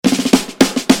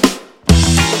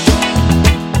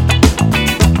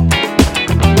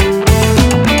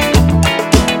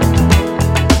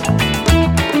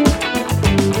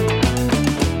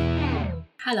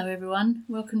everyone.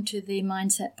 Welcome to the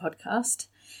Mindset Podcast.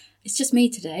 It's just me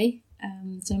today.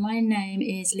 So my name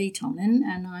is Lee Tomlin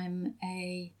and I'm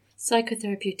a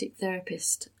psychotherapeutic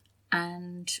therapist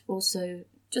and also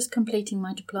just completing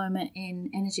my diploma in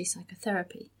energy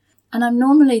psychotherapy. And I'm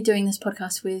normally doing this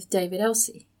podcast with David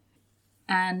Elsey.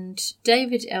 And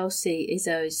David Elsey is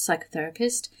a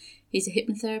psychotherapist, he's a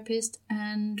hypnotherapist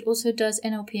and also does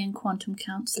NLP and quantum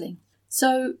counselling.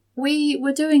 So we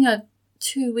were doing a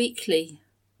 2-weekly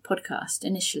podcast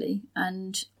initially,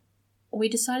 and we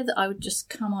decided that I would just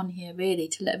come on here really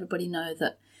to let everybody know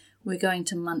that we're going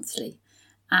to monthly.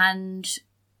 And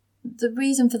the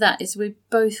reason for that is we're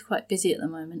both quite busy at the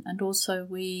moment, and also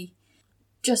we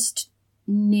just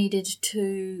needed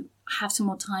to have some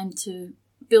more time to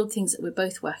build things that we're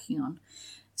both working on.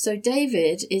 So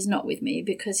David is not with me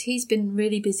because he's been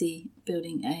really busy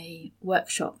building a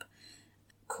workshop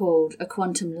called A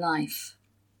Quantum Life.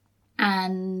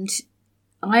 And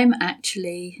I'm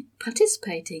actually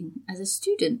participating as a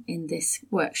student in this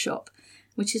workshop,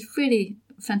 which is really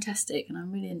fantastic and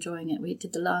I'm really enjoying it. We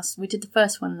did the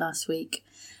first one last week,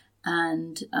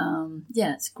 and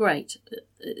it's great.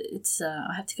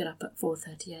 I have to get up at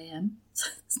 4:30 a.m.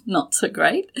 So it's not so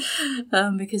great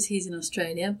because he's in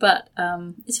Australia, but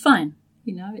it's fine.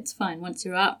 It's fine once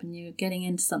you're up and you're getting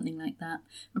into something like that.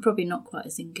 I'm probably not quite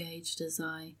as engaged as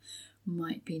I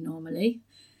might be normally.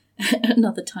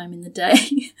 Another time in the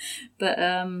day, but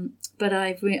I'm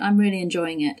really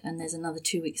enjoying it, and there's another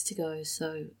 2 weeks to go.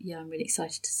 So yeah, I'm really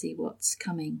excited to see what's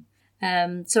coming.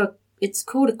 So it's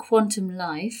called A Quantum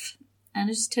Life, and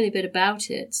I'll just tell you a bit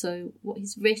about it. So what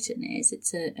he's written is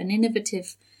it's an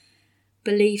innovative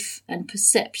belief and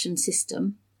perception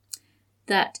system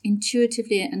that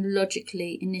intuitively and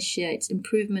logically initiates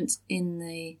improvements in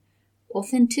the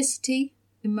authenticity,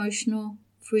 emotional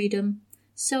freedom,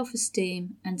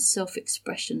 self-esteem and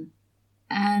self-expression.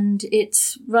 And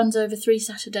it runs over 3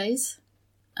 Saturdays.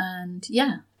 And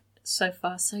yeah, so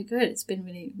far so good. It's been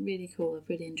really, really cool. I've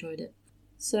really enjoyed it.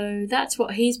 So that's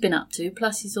what he's been up to.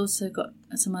 Plus he's also got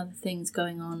some other things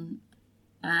going on.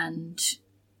 And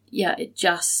yeah, it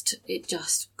just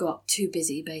got too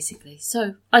busy basically.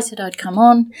 So I said I'd come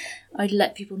on. I'd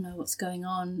let people know what's going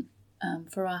on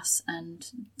for us,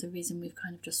 and the reason we've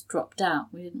kind of just dropped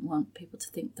out. We didn't want people to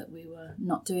think that we were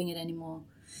not doing it anymore,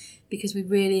 because we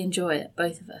really enjoy it,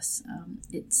 both of us.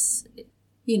 It's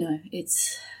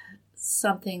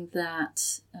something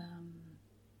that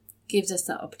gives us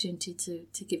that opportunity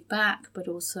to give back, but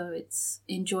also it's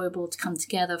enjoyable to come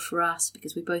together for us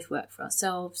because we both work for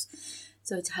ourselves.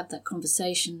 So to have that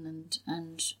conversation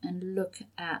and look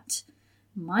at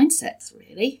mindsets,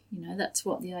 really, that's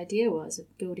what the idea was,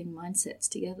 of building mindsets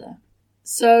together.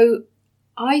 So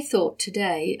I thought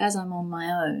today, as I'm on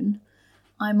my own,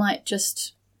 I might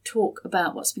just talk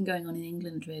about what's been going on in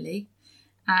England, really.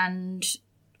 And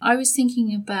I was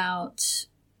thinking about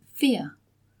fear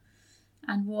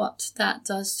and what that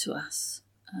does to us.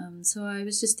 So I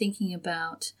was just thinking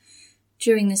about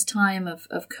during this time of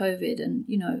COVID, and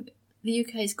the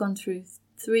UK has gone through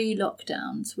 3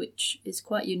 lockdowns, which is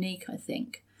quite unique, I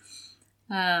think.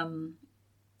 And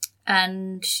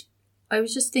I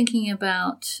was just thinking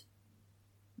about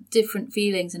different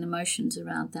feelings and emotions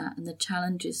around that, and the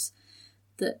challenges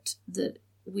that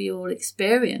we all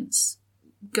experience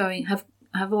have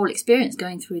all experienced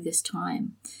going through this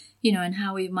time, and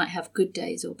how we might have good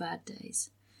days or bad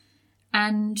days,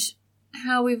 and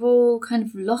how we've all kind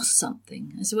of lost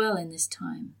something as well in this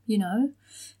time.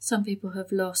 Some people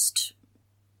have lost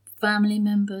family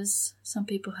members, some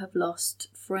people have lost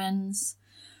friends,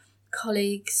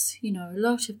 colleagues. A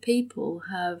lot of people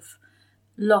have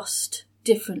lost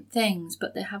different things,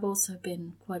 but there have also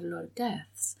been quite a lot of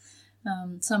deaths.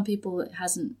 Some people it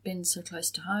hasn't been so close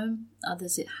to home,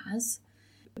 others it has.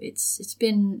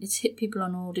 It's hit people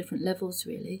on all different levels,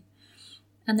 really.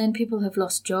 And then people have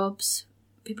lost jobs,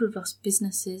 people have lost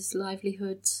businesses,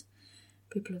 livelihoods,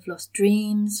 people have lost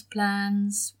dreams,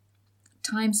 plans,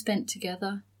 time spent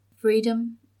together,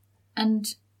 freedom,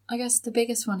 and I guess the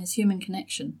biggest one is human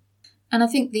connection. And I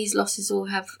think these losses all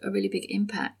have a really big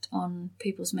impact on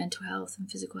people's mental health and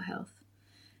physical health.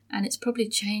 And it's probably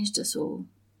changed us all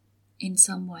in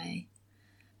some way,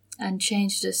 and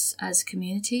changed us as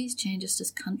communities, changed us as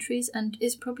countries, and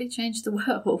it's probably changed the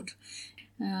world.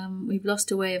 We've lost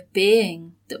a way of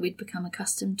being that we'd become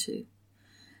accustomed to.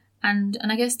 And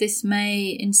I guess this may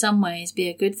in some ways be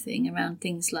a good thing around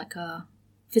things like our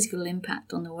physical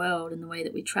impact on the world and the way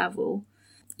that we travel.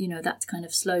 That's kind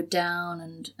of slowed down,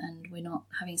 and we're not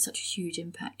having such a huge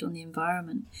impact on the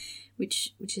environment,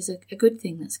 which is a good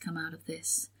thing that's come out of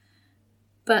this.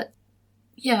 But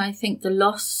I think the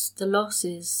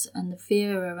losses and the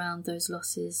fear around those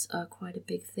losses are quite a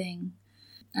big thing.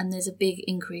 And there's a big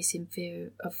increase in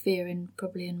fear in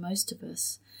probably in most of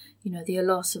us. The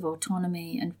loss of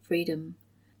autonomy and freedom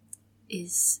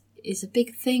is a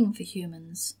big thing for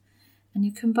humans. And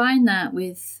you combine that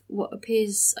with what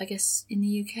appears, I guess, in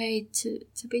the UK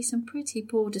to be some pretty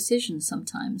poor decisions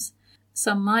sometimes.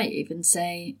 Some might even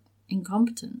say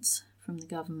incompetence from the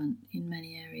government in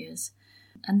many areas.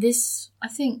 And this, I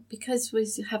think, because we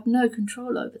have no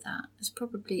control over that, has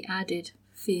probably added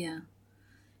fear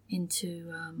into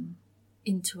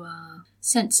our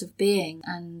sense of being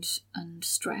and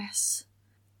stress.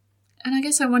 And I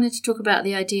guess I wanted to talk about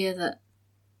the idea that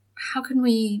how can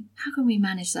we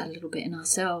manage that a little bit in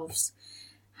ourselves?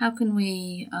 How can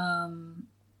we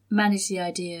manage the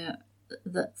idea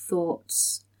that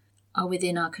thoughts are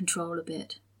within our control a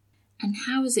bit? And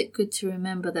how is it good to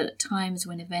remember that at times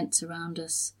when events around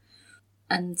us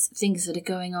and things that are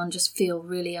going on just feel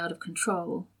really out of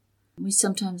control, we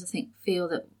sometimes, I think, feel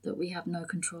that we have no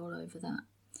control over that.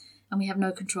 And we have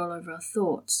no control over our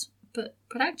thoughts. But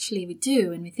actually we do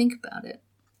when we think about it.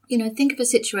 Think of a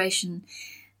situation,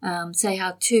 say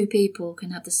how two people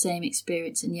can have the same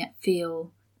experience and yet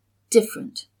feel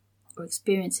different or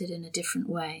experience it in a different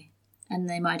way. And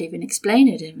they might even explain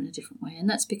it in a different way. And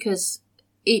that's because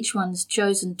each one's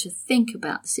chosen to think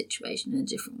about the situation in a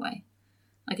different way.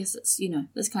 I guess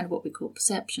that's kind of what we call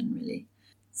perception, really.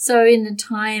 So in a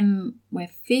time where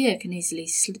fear can easily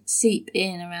seep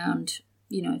in around,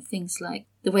 things like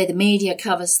the way the media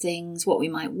covers things, what we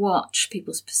might watch,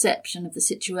 people's perception of the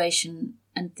situation,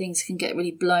 and things can get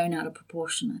really blown out of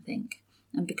proportion, I think,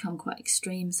 and become quite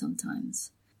extreme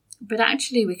sometimes. But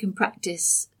actually we can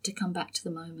practice to come back to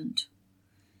the moment.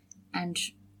 And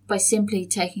by simply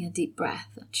taking a deep breath,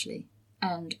 actually,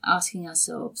 and asking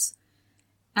ourselves,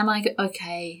 am I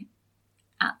okay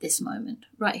at this moment,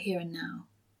 right here and now?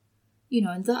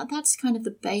 And that's kind of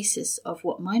the basis of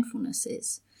what mindfulness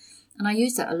is. And I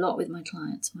use that a lot with my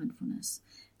clients, mindfulness.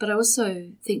 But I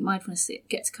also think mindfulness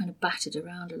gets kind of battered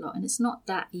around a lot, and it's not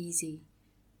that easy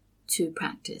to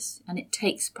practice, and it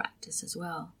takes practice as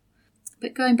well.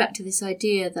 But going back to this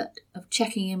idea of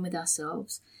checking in with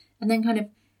ourselves and then kind of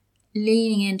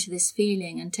leaning into this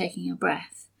feeling and taking a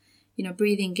breath.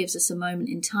 Breathing gives us a moment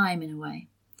in time in a way,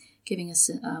 giving us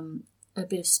a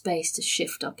bit of space to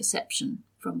shift our perception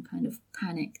from kind of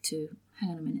panic to,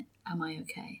 hang on a minute, am I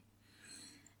okay?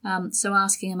 So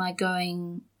asking, am I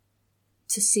going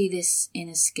to see this in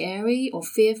a scary or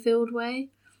fear-filled way?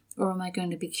 Or am I going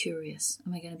to be curious?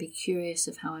 Am I going to be curious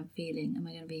of how I'm feeling? Am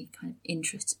I going to be kind of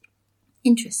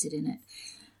interested in it?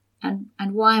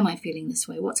 And why am I feeling this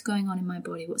way? What's going on in my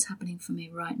body? What's happening for me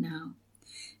right now?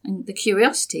 And the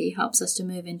curiosity helps us to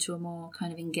move into a more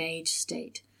kind of engaged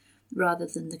state rather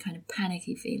than the kind of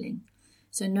panicky feeling.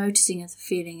 So noticing if the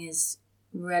feeling is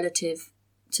relative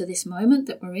to this moment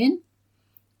that we're in,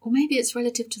 or maybe it's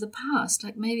relative to the past,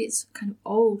 like maybe it's kind of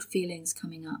old feelings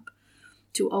coming up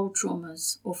to old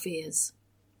traumas or fears.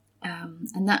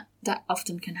 And that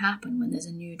often can happen when there's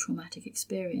a new traumatic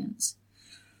experience.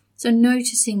 So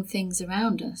noticing things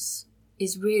around us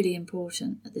is really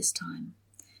important at this time.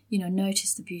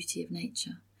 Notice the beauty of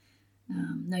nature.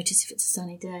 Notice if it's a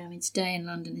sunny day. I mean, today in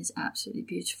London is absolutely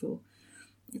beautiful.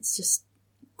 It's just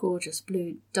gorgeous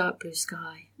dark blue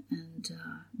sky and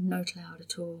no cloud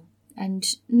at all. And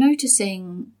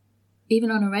noticing,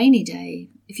 even on a rainy day,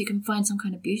 if you can find some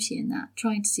kind of beauty in that,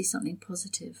 trying to see something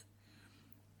positive.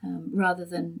 Rather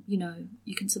than,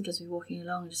 you can sometimes be walking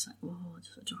along and just like, oh,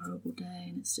 it's such a horrible day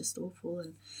and it's just awful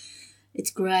and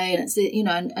it's grey and it's,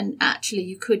 and actually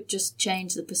you could just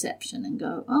change the perception and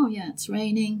go, oh yeah, it's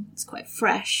raining, it's quite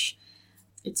fresh,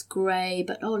 it's grey,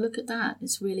 but oh, look at that,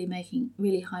 it's really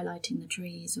highlighting the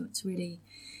trees, or it's really,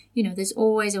 there's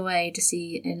always a way to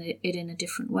see it in a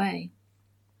different way.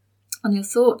 And your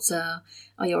thoughts are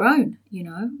your own,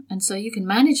 and so you can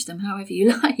manage them however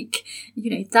you like.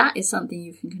 That is something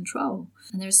you can control.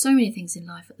 And there are so many things in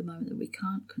life at the moment that we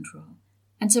can't control.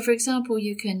 And so, for example,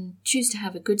 you can choose to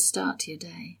have a good start to your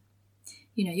day.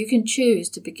 You can choose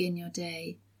to begin your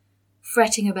day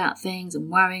fretting about things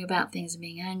and worrying about things and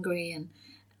being angry,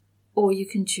 or you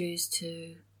can choose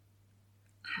to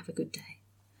have a good day.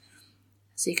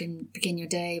 So you can begin your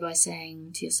day by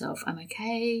saying to yourself, I'm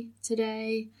okay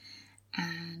today,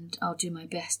 and I'll do my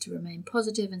best to remain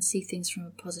positive and see things from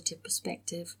a positive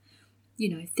perspective.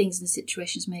 Things and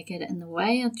situations may get in the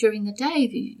way, and during the day,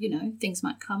 things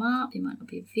might come up, you might not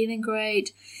be feeling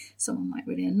great, someone might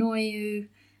really annoy you,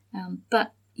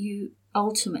 but you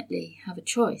ultimately have a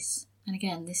choice. And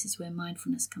again, this is where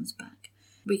mindfulness comes back.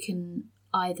 We can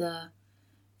either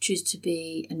choose to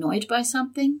be annoyed by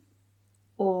something,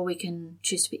 or we can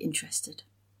choose to be interested.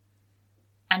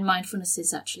 And mindfulness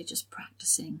is actually just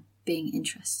practicing being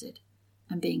interested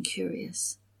and being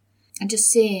curious and just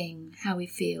seeing how we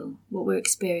feel, what we're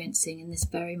experiencing in this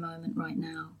very moment right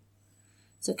now.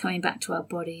 So coming back to our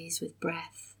bodies with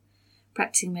breath,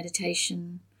 practicing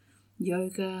meditation,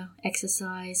 yoga,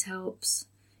 exercise helps.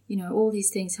 All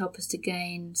these things help us to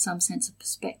gain some sense of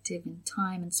perspective in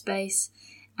time and space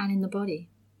and in the body.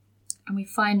 And we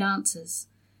find answers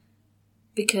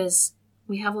because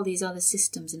we have all these other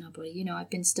systems in our body. I've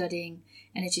been studying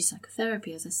energy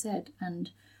psychotherapy, as I said,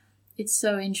 and it's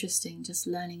so interesting just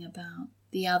learning about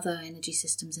the other energy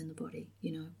systems in the body,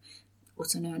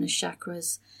 also known as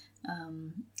chakras.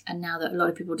 And now that a lot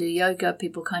of people do yoga,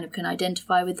 people kind of can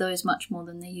identify with those much more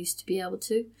than they used to be able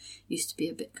to. Used to be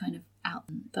a bit kind of out,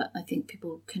 but I think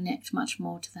people connect much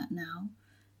more to that now.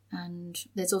 And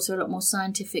there's also a lot more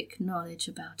scientific knowledge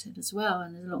about it as well,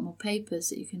 and there's a lot more papers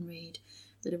that you can read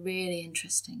that are really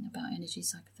interesting about energy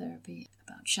psychotherapy,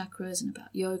 about chakras and about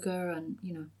yoga and,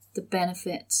 the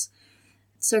benefits.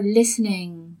 So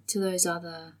listening to those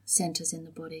other centers in the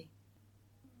body.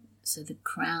 So the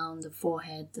crown, the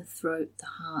forehead, the throat, the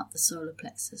heart, the solar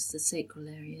plexus, the sacral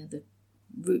area, the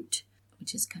root,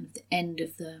 which is kind of the end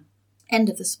of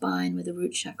the spine where the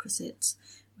root chakra sits.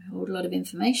 We hold a lot of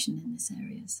information in these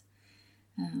areas,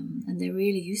 and they're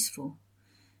really useful.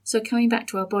 So coming back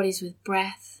to our bodies with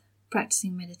breath,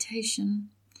 practicing meditation,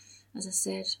 as I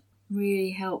said,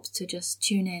 really helps to just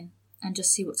tune in and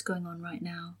just see what's going on right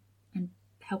now and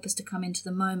help us to come into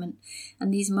the moment.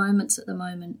 And these moments at the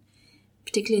moment,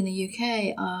 particularly in the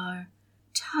UK, are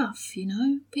tough,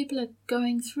 People are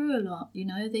going through a lot,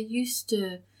 They're used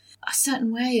to a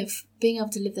certain way of being able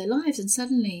to live their lives, and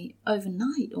suddenly,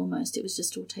 overnight almost, it was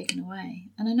just all taken away.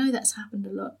 And I know that's happened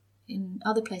a lot in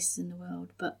other places in the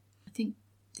world, but I think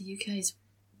the UK's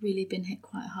really been hit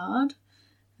quite hard.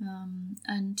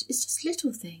 And it's just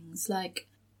little things like,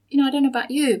 I don't know about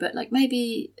you, but like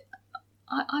maybe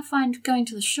I find going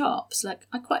to the shops, like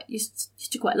I quite used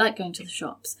to quite like going to the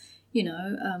shops,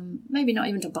 maybe not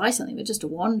even to buy something, but just to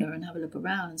wander and have a look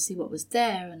around and see what was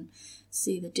there and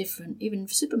see the different, even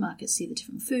supermarkets, see the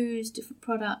different foods, different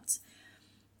products.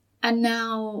 And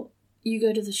now you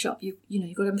go to the shop, you've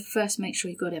got to first make sure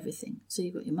you've got everything. So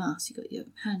you've got your mask, you've got your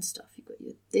hand stuff, you've got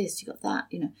your this, you've got that,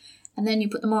 and then you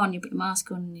put them on, you put your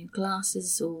mask on and your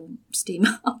glasses all steam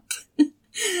up.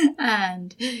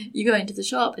 And you go into the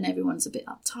shop and everyone's a bit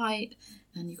uptight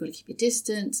and you've got to keep your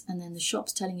distance, and then the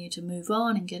shop's telling you to move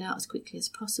on and get out as quickly as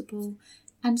possible.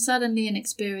 And suddenly an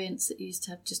experience that you used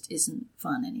to have just isn't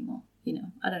fun anymore.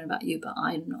 I don't know about you, but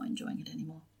I'm not enjoying it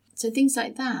anymore. So things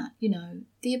like that,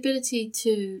 the ability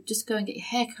to just go and get your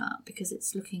hair cut because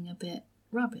it's looking a bit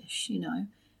rubbish,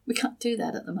 we can't do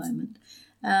that at the moment.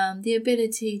 The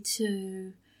ability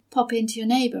to pop into your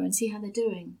neighbour and see how they're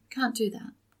doing, can't do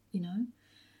that,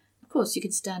 Of course, you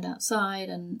could stand outside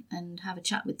and have a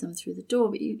chat with them through the door,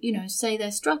 but say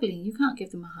they're struggling, you can't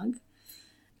give them a hug.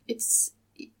 It's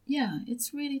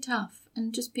really tough.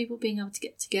 And just people being able to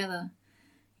get together,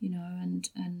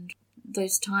 and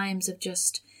those times of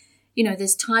just,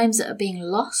 there's times that are being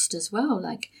lost as well.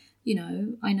 Like,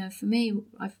 I know for me,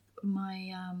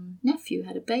 my nephew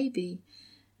had a baby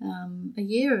a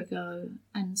year ago,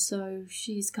 and so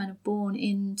she's kind of born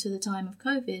into the time of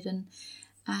COVID,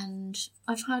 and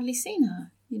I've hardly seen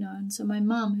her, and so my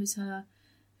mum, who's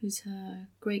her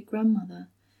great grandmother,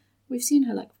 we've seen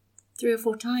her like 3 or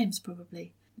 4 times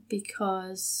probably,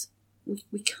 because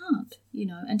we can't,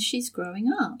 and she's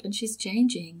growing up and she's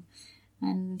changing,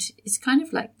 and it's kind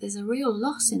of like there's a real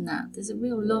loss in that. There's a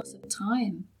real loss of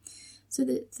time. So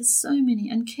there's so many,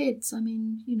 and kids, I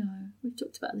mean, we've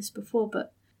talked about this before,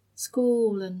 but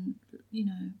school and,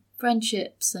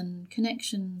 friendships and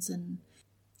connections and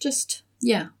just,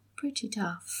 pretty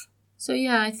tough. So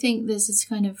I think there's this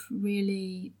kind of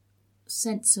really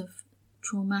sense of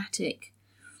traumatic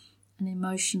and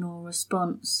emotional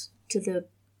response to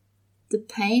the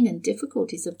pain and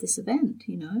difficulties of this event,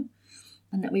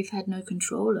 and that we've had no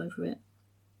control over it.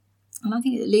 And I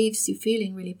think it leaves you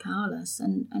feeling really powerless.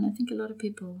 And I think a lot of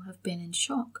people have been in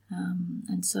shock.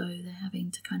 And so they're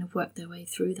having to kind of work their way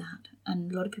through that.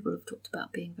 And a lot of people have talked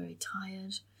about being very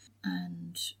tired.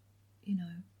 And,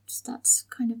 that's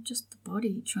kind of just the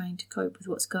body trying to cope with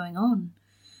what's going on.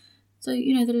 So,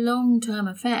 the long-term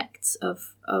effects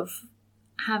of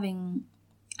having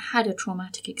had a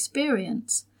traumatic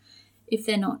experience, if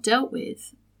they're not dealt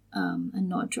with and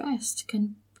not addressed,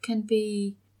 can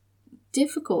be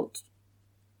difficult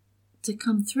to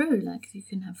come through. Like you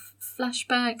can have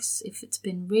flashbacks if it's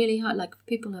been really hard. Like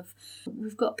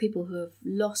we've got people who have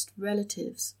lost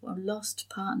relatives or lost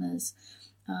partners,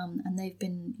 and they've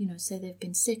been, say they've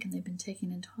been sick and they've been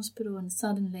taken into hospital, and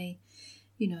suddenly,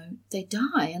 they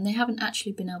die and they haven't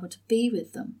actually been able to be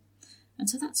with them. And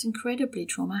so that's incredibly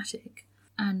traumatic.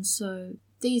 And so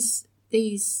these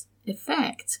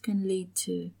effects can lead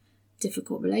to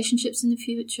difficult relationships in the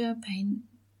future, pain,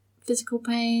 physical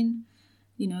pain,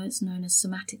 it's known as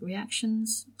somatic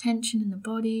reactions, tension in the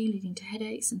body leading to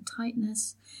headaches and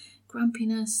tightness,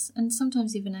 grumpiness, and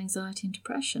sometimes even anxiety and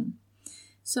depression.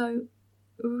 So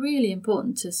really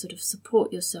important to sort of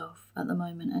support yourself at the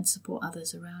moment and support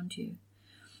others around you.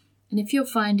 And if you're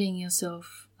finding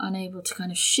yourself unable to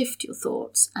kind of shift your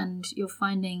thoughts and you're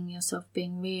finding yourself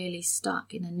being really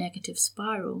stuck in a negative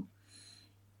spiral,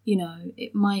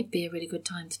 it might be a really good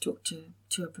time to talk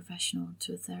to a professional,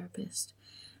 to a therapist,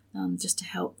 just to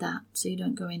help that so you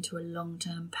don't go into a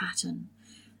long-term pattern.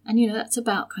 And, that's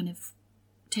about kind of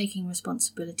taking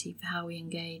responsibility for how we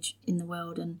engage in the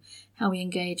world and how we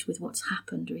engage with what's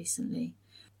happened recently.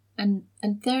 And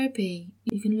therapy,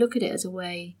 you can look at it as a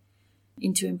way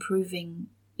into improving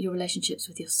your relationships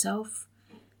with yourself,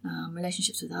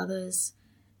 relationships with others,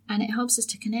 and it helps us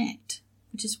to connect,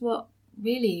 which is what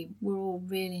really we're all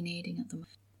really needing at the moment.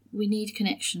 We need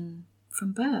connection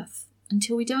from birth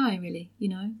until we die, really.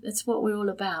 That's what we're all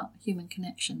about, human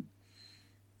connection.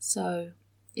 So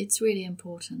it's really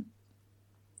important.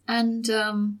 And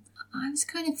I was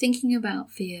kind of thinking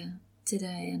about fear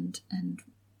today and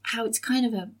how it's kind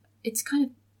of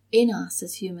in us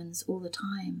as humans all the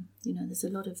time. There's a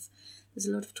lot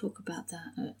of talk about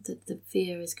that. That the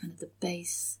fear is kind of the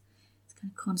base. It's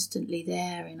kind of constantly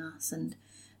there in us, and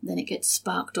then it gets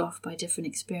sparked off by different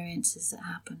experiences that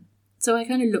happen. So I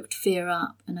kind of looked fear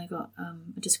up, and I got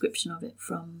a description of it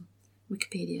from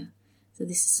Wikipedia. So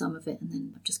this is some of it, and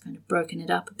then I've just kind of broken it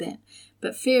up a bit.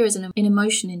 But fear is an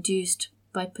emotion induced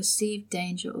by perceived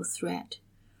danger or threat,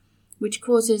 which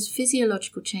causes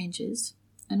physiological changes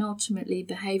and ultimately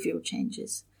behavioural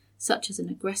changes, such as an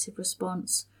aggressive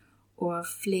response or a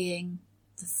fleeing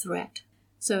the threat.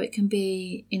 So it can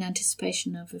be in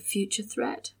anticipation of a future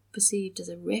threat, perceived as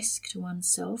a risk to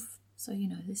oneself. So,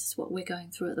 this is what we're going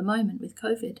through at the moment with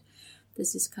COVID.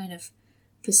 There's this kind of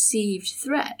perceived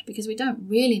threat because we don't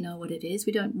really know what it is.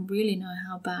 We don't really know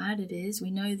how bad it is. We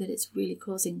know that it's really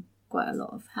causing quite a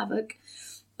lot of havoc,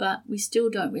 but we still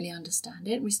don't really understand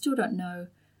it. We still don't know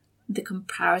the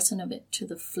comparison of it to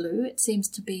the flu. It seems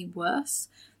to be worse,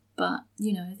 but,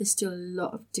 there's still a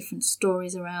lot of different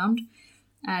stories around.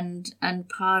 And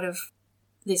part of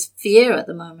this fear at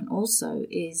the moment also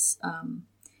is,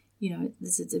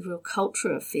 there's a real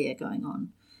culture of fear going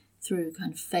on through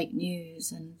kind of fake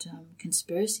news and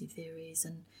conspiracy theories.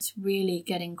 And it's really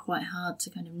getting quite hard to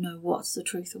kind of know what's the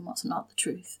truth and what's not the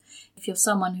truth. If you're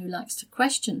someone who likes to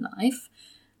question life,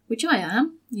 which I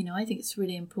am, I think it's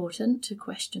really important to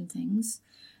question things,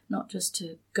 not just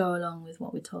to go along with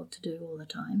what we're told to do all the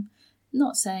time.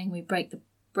 Not saying we break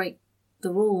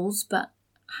the rules, but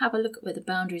have a look at where the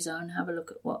boundaries are and have a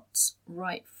look at what's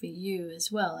right for you as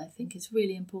well, I think is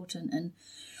really important. And,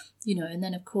 and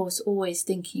then of course always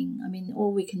thinking,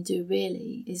 all we can do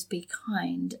really is be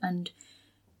kind and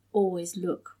always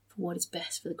look for what is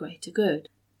best for the greater good.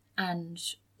 And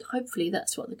hopefully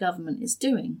that's what the government is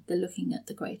doing. They're looking at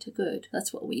the greater good.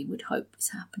 That's what we would hope is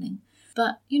happening.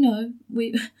 But,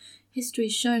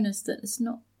 history's shown us that it's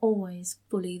not always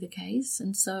fully the case.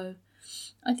 And so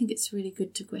I think it's really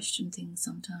good to question things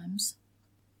sometimes.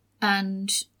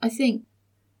 And I think,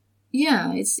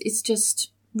 it's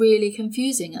just really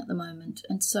confusing at the moment.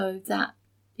 And so that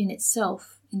in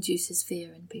itself induces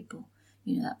fear in people.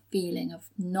 That feeling of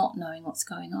not knowing what's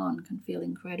going on can feel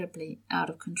incredibly out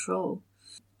of control.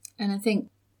 And I think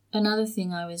another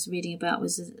thing I was reading about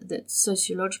was that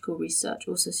sociological research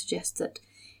also suggests that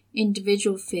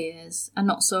individual fears are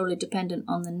not solely dependent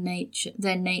on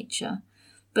their nature,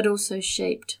 but also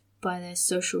shaped by their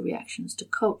social reactions to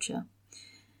culture,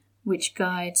 which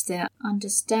guides their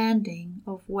understanding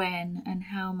of when and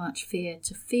how much fear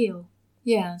to feel.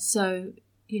 So,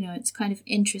 it's kind of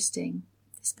interesting,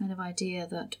 this kind of idea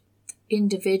that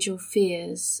individual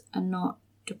fears are not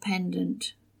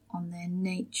dependent on their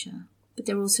nature, but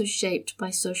they're also shaped by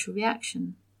social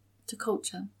reaction to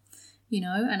culture,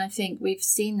 and I think we've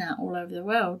seen that all over the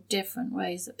world, different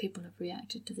ways that people have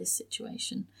reacted to this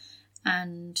situation.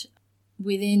 And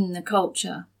within the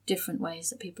culture, different ways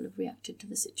that people have reacted to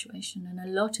the situation. And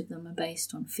a lot of them are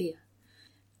based on fear.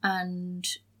 And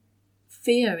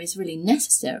fear is really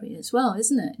necessary as well,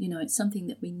 isn't it? It's something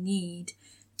that we need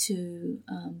to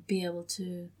be able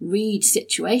to read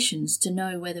situations, to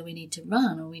know whether we need to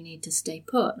run or we need to stay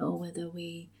put, or whether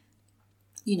we're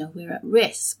at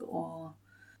risk. Or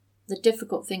the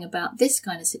difficult thing about this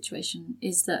kind of situation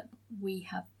is that we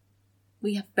have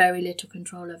very little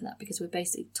control over that, because we're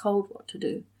basically told what to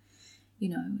do,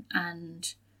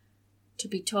 and to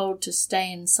be told to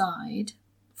stay inside,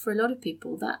 for a lot of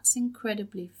people, that's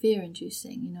incredibly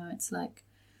fear-inducing. It's like,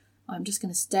 I'm just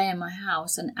going to stay in my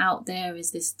house, and out there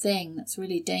is this thing that's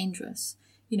really dangerous,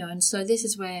 and so this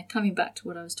is where, coming back to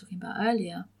what I was talking about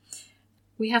earlier,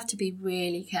 we have to be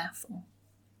really careful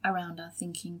around our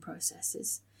thinking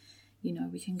processes.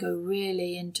 We can go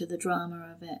really into the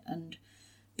drama of it and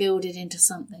build it into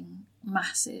something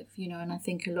massive, and I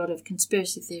think a lot of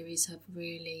conspiracy theories have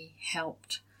really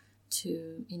helped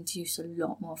to induce a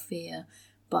lot more fear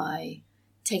by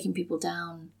taking people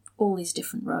down all these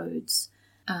different roads.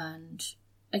 And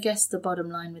I guess the bottom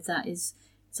line with that is,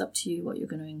 it's up to you what you're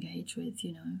going to engage with,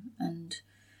 and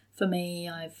for me,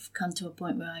 I've come to a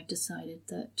point where I've decided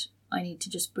that I need to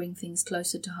just bring things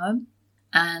closer to home,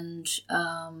 and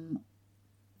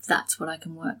that's what I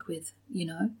can work with,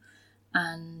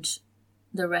 and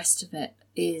the rest of it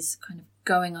is kind of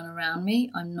going on around me.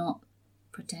 I'm not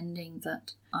pretending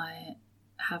that I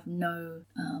have no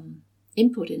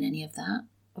input in any of that.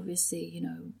 Obviously,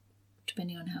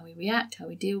 depending on how we react, how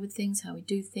we deal with things, how we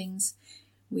do things,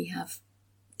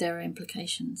 there are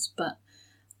implications. But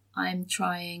I'm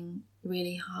trying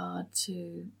really hard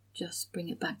to just bring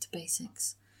it back to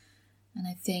basics. And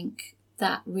I think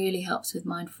that really helps with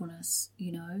mindfulness,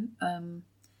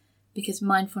 because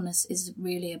mindfulness is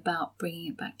really about bringing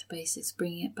it back to basics,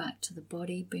 bringing it back to the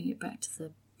body, bringing it back to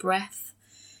the breath,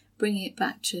 bringing it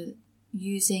back to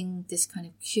using this kind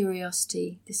of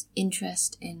curiosity, this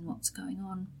interest in what's going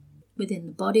on within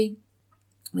the body,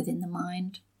 within the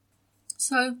mind.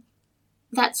 So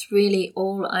that's really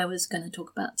all I was going to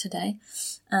talk about today.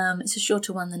 It's a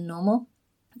shorter one than normal.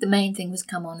 The main thing was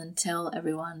come on and tell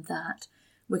everyone that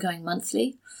we're going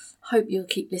monthly. Hope you'll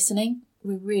keep listening.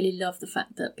 We really love the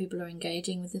fact that people are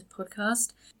engaging with this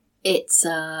podcast. It's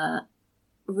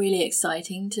really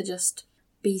exciting to just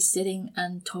be sitting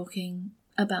and talking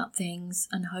about things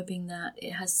and hoping that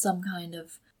it has some kind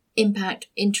of impact,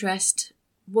 interest,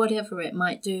 whatever it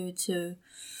might do to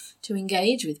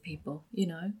engage with people,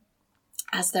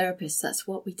 As therapists, that's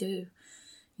what we do.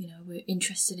 We're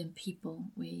interested in people.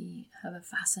 We have a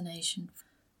fascination for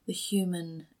the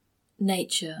human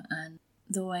nature and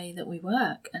the way that we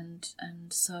work. And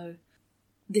so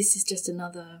this is just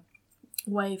another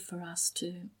way for us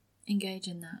to engage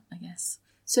in that, I guess.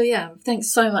 So yeah,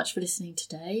 thanks so much for listening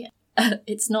today.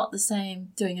 It's not the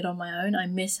same doing it on my own. I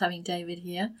miss having David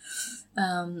here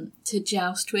to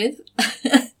joust with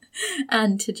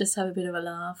and to just have a bit of a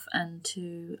laugh, and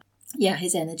to,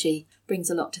 his energy brings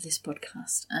a lot to this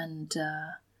podcast, and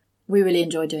we really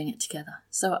enjoy doing it together.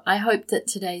 So I hope that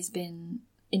today's been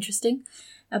interesting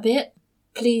a bit.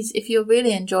 Please, if you're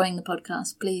really enjoying the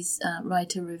podcast, please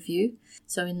write a review.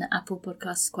 So in the Apple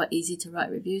podcast, it's quite easy to write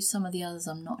reviews. Some of the others,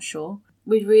 I'm not sure.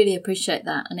 We'd really appreciate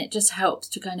that, and it just helps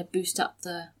to kind of boost up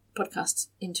the podcast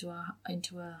into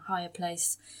a higher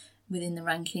place within the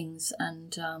rankings,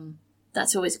 and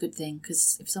that's always a good thing,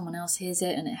 because if someone else hears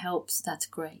it and it helps, that's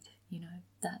great.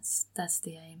 That's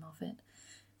the aim of it.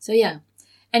 So yeah.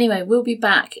 Anyway, we'll be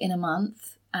back in a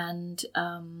month, and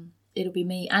it'll be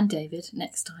me and David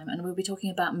next time, and we'll be talking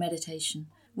about meditation,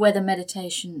 whether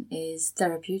meditation is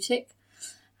therapeutic,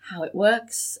 how it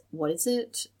works, what is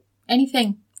it,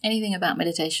 anything about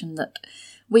meditation that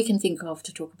we can think of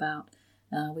to talk about.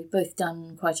 We've both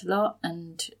done quite a lot,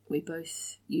 and we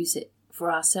both use it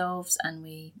for ourselves, and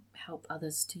we help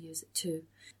others to use it too.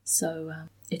 So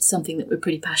it's something that we're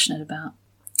pretty passionate about.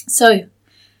 So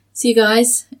see you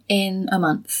guys in a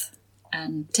month,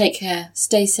 and take care,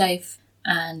 stay safe,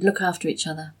 and look after each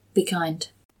other. Be kind.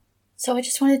 So I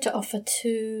just wanted to offer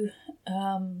 2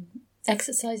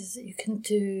 exercises that you can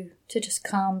do to just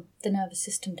calm the nervous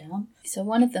system down. So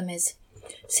one of them is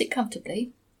sit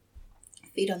comfortably,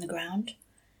 feet on the ground,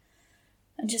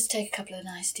 and just take a couple of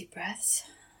nice deep breaths,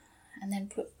 and then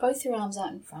put both your arms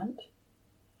out in front,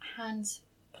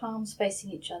 palms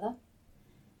facing each other,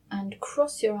 and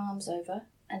cross your arms over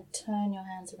and turn your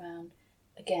hands around,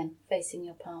 again facing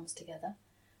your palms together.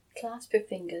 Clasp your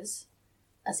fingers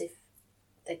as if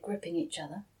they're gripping each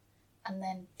other, and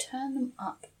then turn them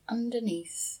up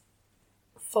underneath,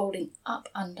 folding up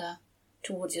under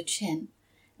towards your chin,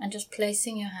 and just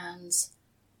placing your hands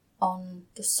on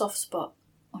the soft spot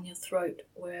on your throat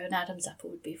where an Adam's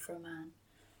apple would be for a man,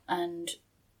 and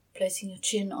placing your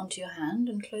chin onto your hand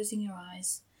and closing your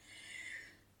eyes,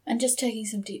 and just taking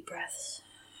some deep breaths.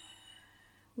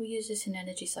 We use this in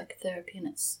energy psychotherapy, and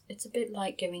it's a bit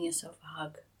like giving yourself a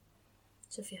hug.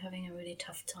 So if you're having a really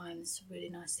tough time, it's a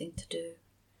really nice thing to do.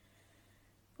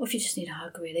 Or if you just need a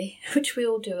hug, really, which we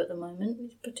all do at the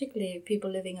moment, particularly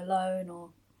people living alone or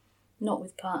not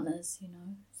with partners,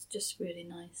 it's just really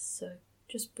nice. So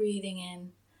just breathing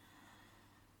in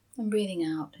and breathing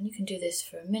out. And you can do this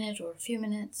for a minute or a few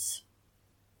minutes,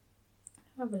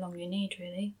 however long you need,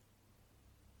 really.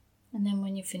 And then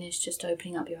when you're finished, just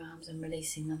opening up your arms and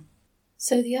releasing them.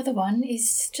 So the other one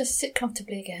is just sit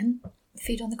comfortably again,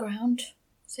 feet on the ground,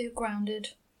 so you're grounded.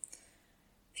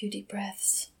 A few deep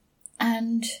breaths.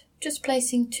 And just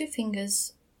placing 2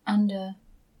 fingers under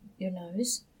your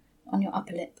nose, on your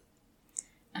upper lip,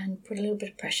 and put a little bit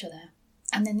of pressure there.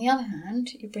 And then the other hand,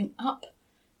 you bring up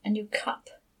and you cup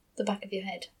the back of your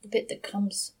head, the bit that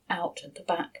comes out at the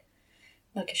back,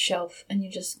 like a shelf, and you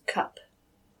just cup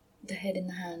the head in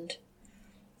the hand.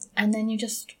 And then you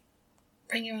just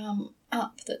bring your arm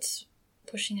up that's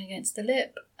pushing against the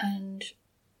lip and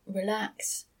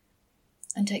relax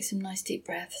and take some nice deep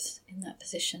breaths in that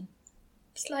position.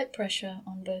 Slight pressure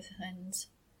on both ends.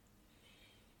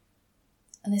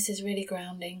 And this is really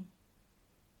grounding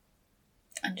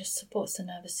and just supports the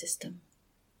nervous system.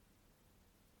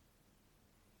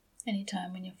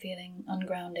 Anytime when you're feeling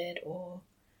ungrounded or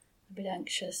a bit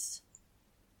anxious,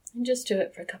 and just do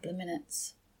it for a couple of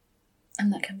minutes,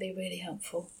 and that can be really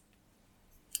helpful.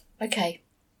 Okay,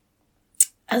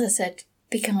 as I said,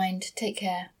 be kind, take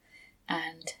care,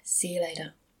 and see you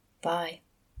later. Bye.